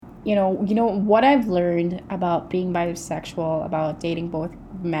you know what I've learned about being bisexual, about dating both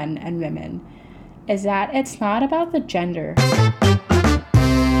men and women, is that it's not about the gender.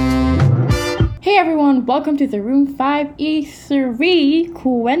 Hey everyone, welcome to the Room 5E3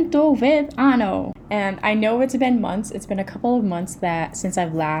 Cuento with Anno. And I know it's been months, it's been a couple of months since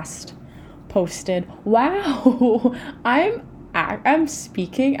I've last posted. Wow, I'm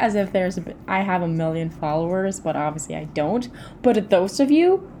speaking as if I have a million followers, but obviously I don't. But those of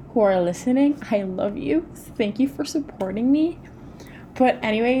you who are listening, I love you. Thank you for supporting me. But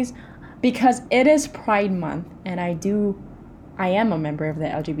anyways, because it is Pride Month and I am a member of the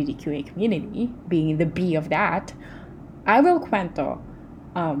LGBTQA community, being the B of that, I will cuento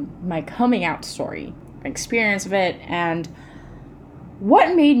my coming out story, my experience of it, and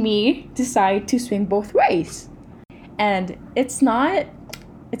what made me decide to swing both ways. And it's not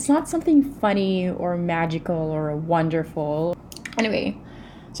something funny or magical or wonderful. Anyway,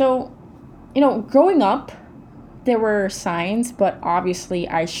 so, growing up, there were signs, but obviously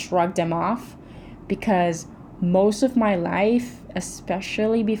I shrugged them off because most of my life,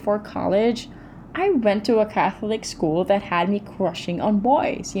 especially before college, I went to a Catholic school that had me crushing on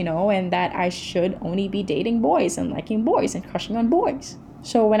boys, and that I should only be dating boys and liking boys and crushing on boys.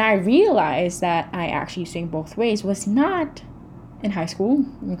 So when I realized that I actually swing both ways was not in high school,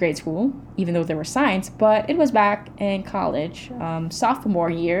 in grade school, even though there were signs, but it was back in college, sophomore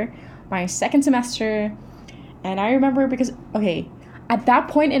year, my second semester. And I remember because, at that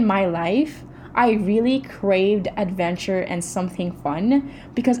point in my life, I really craved adventure and something fun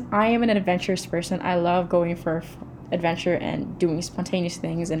because I am an adventurous person. I love going for adventure and doing spontaneous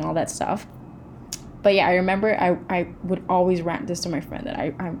things and all that stuff. But yeah, I remember I would always rant this to my friend that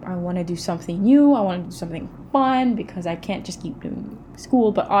I want to do something new. I want to do something fun because I can't just keep doing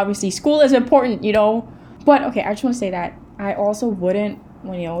school. But obviously school is important, But I just want to say that I also wouldn't,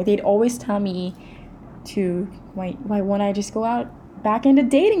 they'd always tell me to, why won't I just go out back in the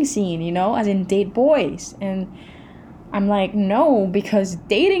dating scene, as in date boys? And I'm like, no, because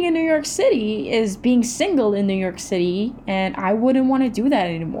dating in New York City is being single in New York City, and I wouldn't want to do that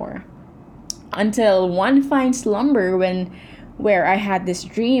anymore. Until one fine slumber where I had this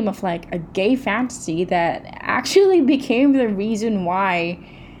dream of like a gay fantasy that actually became the reason why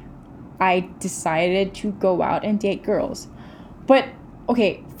I decided to go out and date girls. But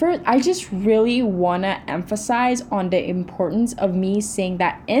first, I just really want to emphasize on the importance of me saying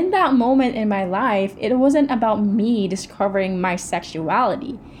that in that moment in my life, it wasn't about me discovering my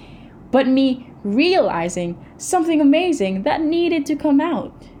sexuality, but me realizing something amazing that needed to come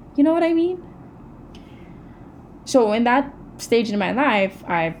out. You know what I mean? So in that stage in my life,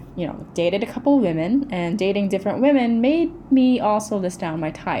 I've, dated a couple of women, and dating different women made me also list down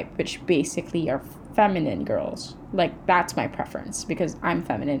my type, which basically are feminine girls. Like, that's my preference because I'm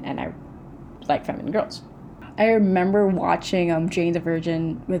feminine and I like feminine girls. I remember watching Jane the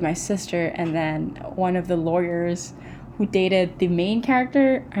Virgin with my sister, and then one of the lawyers who dated the main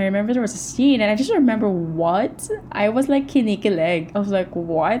character, I remember there was a scene, and I just remember what? I was like kinikilig. I was like,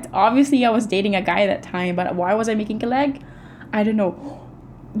 what? Obviously, I was dating a guy at that time, but why was I making kilig? I don't know.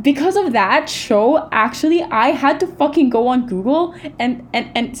 Because of that show, actually, I had to fucking go on Google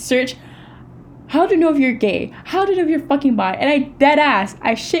and search how to know if you're gay, how to know if you're fucking bi, and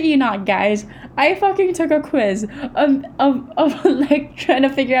I shit you not, guys, I fucking took a quiz of like trying to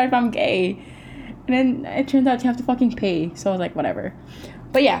figure out if I'm gay, and then it turns out you have to fucking pay, so I was like, whatever.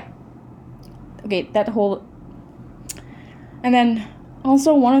 But yeah, that whole, and then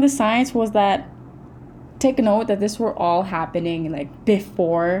also one of the signs was that, take note that this were all happening like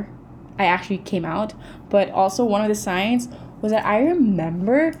before I actually came out, but also one of the signs was that I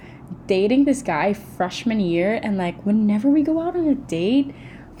remember dating this guy freshman year, and like whenever we go out on a date,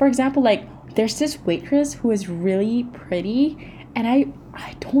 for example, like there's this waitress who is really pretty, and I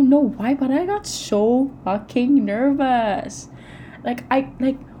don't know why, but I got so fucking nervous. Like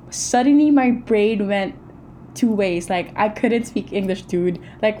suddenly my brain went two ways. Like, I couldn't speak English, dude.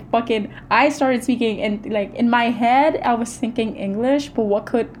 Like, fucking I started speaking, and like in my head I was thinking English, but what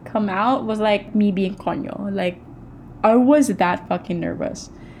could come out was like me being coño. Like, I was that fucking nervous.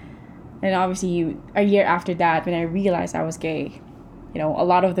 And obviously, a year after that, when I realized I was gay, a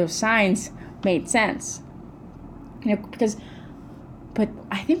lot of those signs made sense. But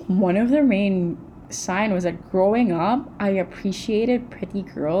I think one of the main sign was that growing up, I appreciated pretty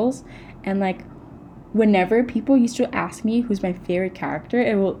girls. And like, whenever people used to ask me who's my favorite character,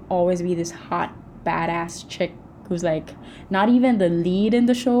 it will always be this hot, badass chick who's like, not even the lead in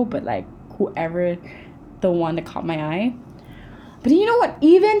the show, but like whoever, the one that caught my eye. But you know what?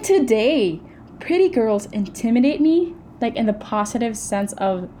 Even today, pretty girls intimidate me, like in the positive sense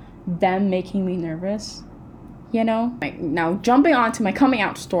of them making me nervous, you know? Now, jumping on to my coming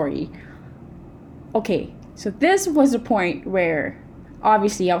out story. Okay, so this was the point where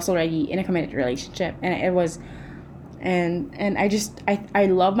obviously I was already in a committed relationship, and it was, and I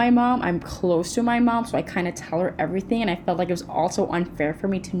love my mom. I'm close to my mom, so I kind of tell her everything, and I felt like it was also unfair for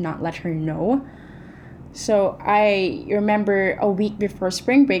me to not let her know. So I remember a week before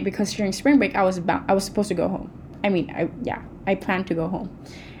spring break, because during spring break I was supposed to go home. I planned to go home.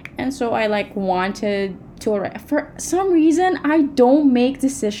 And so I wanted to, for some reason, I don't make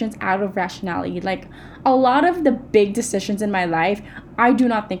decisions out of rationality. Like, a lot of the big decisions in my life, I do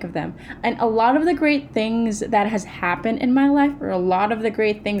not think of them. And a lot of the great things that has happened in my life, or a lot of the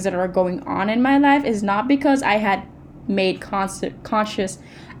great things that are going on in my life, is not because I had made conscious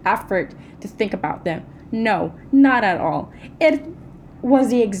effort to think about them. No, not at all. It was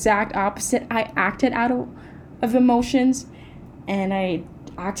the exact opposite. I acted out of emotions, and I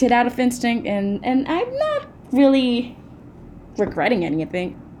acted out of instinct, and I'm not really regretting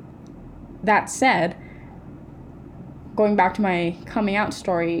anything. That said, going back to my coming out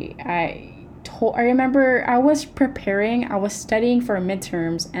story, I remember I was studying for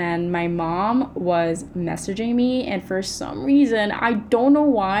midterms, and my mom was messaging me, and for some reason, I don't know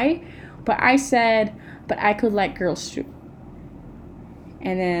why, but I said, but I could like girls too.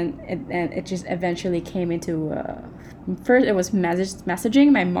 And then it just eventually came into first it was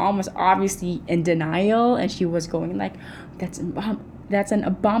messaging. My mom was obviously in denial, and she was going like, that's an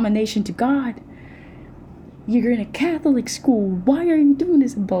abomination to God. You're in a Catholic school. Why are you doing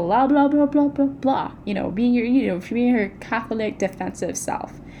this? Blah blah blah blah blah blah. Being her Catholic defensive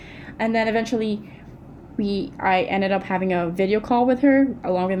self. And then eventually I ended up having a video call with her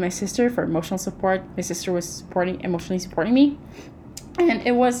along with my sister for emotional support. My sister was emotionally supporting me. And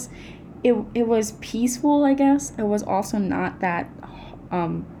it was peaceful, I guess. It was also not that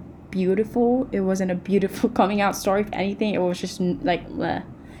beautiful. It wasn't a beautiful coming out story. If anything, it was just like bleh.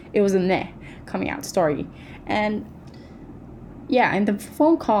 It was a meh coming out story. And yeah, in the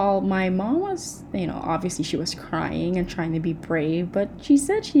phone call, my mom was, obviously she was crying and trying to be brave, but she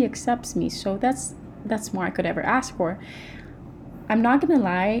said she accepts me, so that's more I could ever ask for. I'm not gonna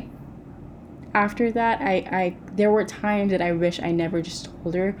lie. After that, I there were times that I wish I never just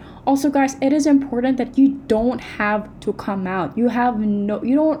told her. Also, guys, it is important that you don't have to come out. You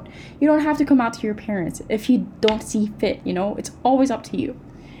don't have to come out to your parents if you don't see fit. It's always up to you.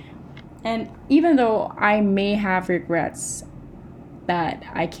 And even though I may have regrets that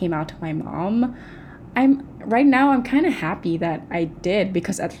I came out to my mom, I'm kind of happy that I did,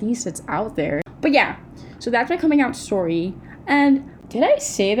 because at least it's out there. But yeah, so that's my coming out story. And did I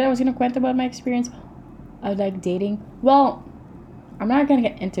say that I was going to comment about my experience of dating? Well, I'm not going to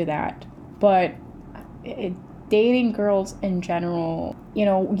get into that, but dating girls in general,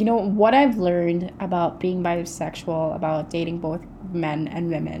 what I've learned about being bisexual, about dating both men and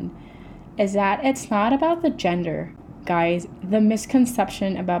women, is that it's not about the gender. Guys, the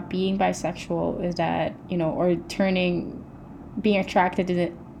misconception about being bisexual is that, or being attracted to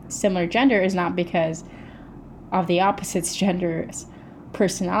the similar gender is not because of the opposite gender's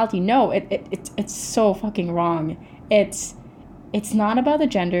personality. No, it's so fucking wrong. It's not about the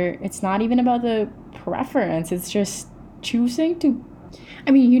gender. It's not even about the preference. It's just choosing to.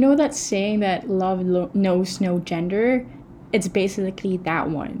 I mean, that saying that love knows no gender? It's basically that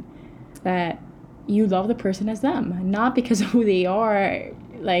one. That you love the person as them, not because of who they are,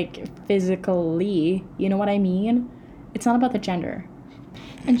 physically. You know what I mean? It's not about the gender.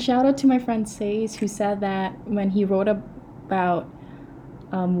 And shout out to my friend Says, who said that when he wrote about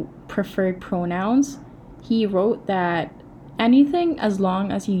preferred pronouns, he wrote that anything as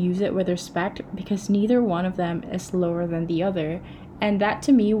long as you use it with respect, because neither one of them is lower than the other. And that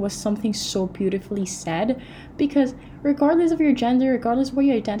to me was something so beautifully said, because regardless of your gender, regardless of what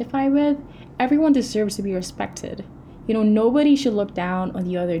you identify with, everyone deserves to be respected. Nobody should look down on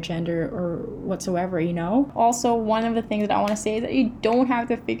the other gender or whatsoever, Also, one of the things that I want to say is that you don't have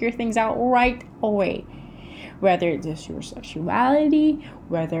to figure things out right away. Whether it is your sexuality,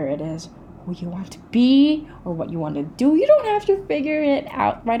 whether it is who you want to be or what you want to do, you don't have to figure it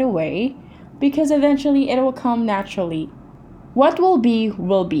out right away, because eventually it will come naturally. What will be,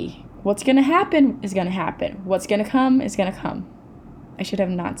 will be. What's going to happen is going to happen. What's going to come is going to come. I should have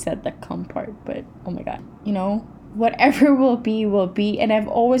not said the come part, but oh my God. Whatever will be, will be. And I've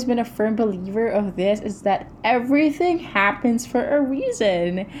always been a firm believer of this, is that everything happens for a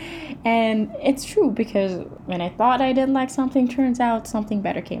reason. And it's true, because when I thought I didn't like something, turns out something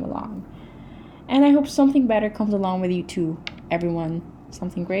better came along. And I hope something better comes along with you too, everyone.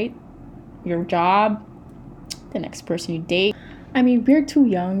 Something great. Your job, the next person you date. I mean, we're too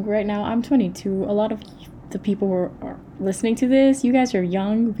young right now. I'm 22. A lot of the people who are listening to this, you guys are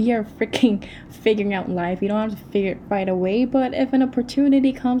young. We are freaking figuring out life. You don't have to figure it right away, but if an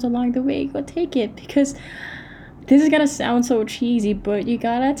opportunity comes along the way, go take it, because this is gonna sound so cheesy, but you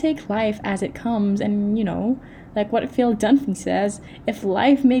gotta take life as it comes. And like what Phil Dunphy says, if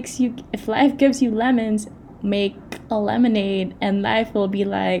life gives you lemons, make a lemonade, and life will be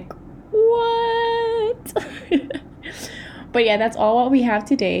like, what? But yeah, that's all what we have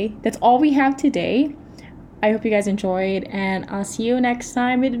today. That's all we have today. I hope you guys enjoyed, and I'll see you next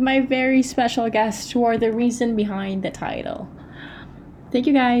time with my very special guest who are the reason behind the title. Thank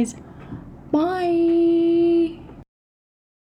you guys. Bye.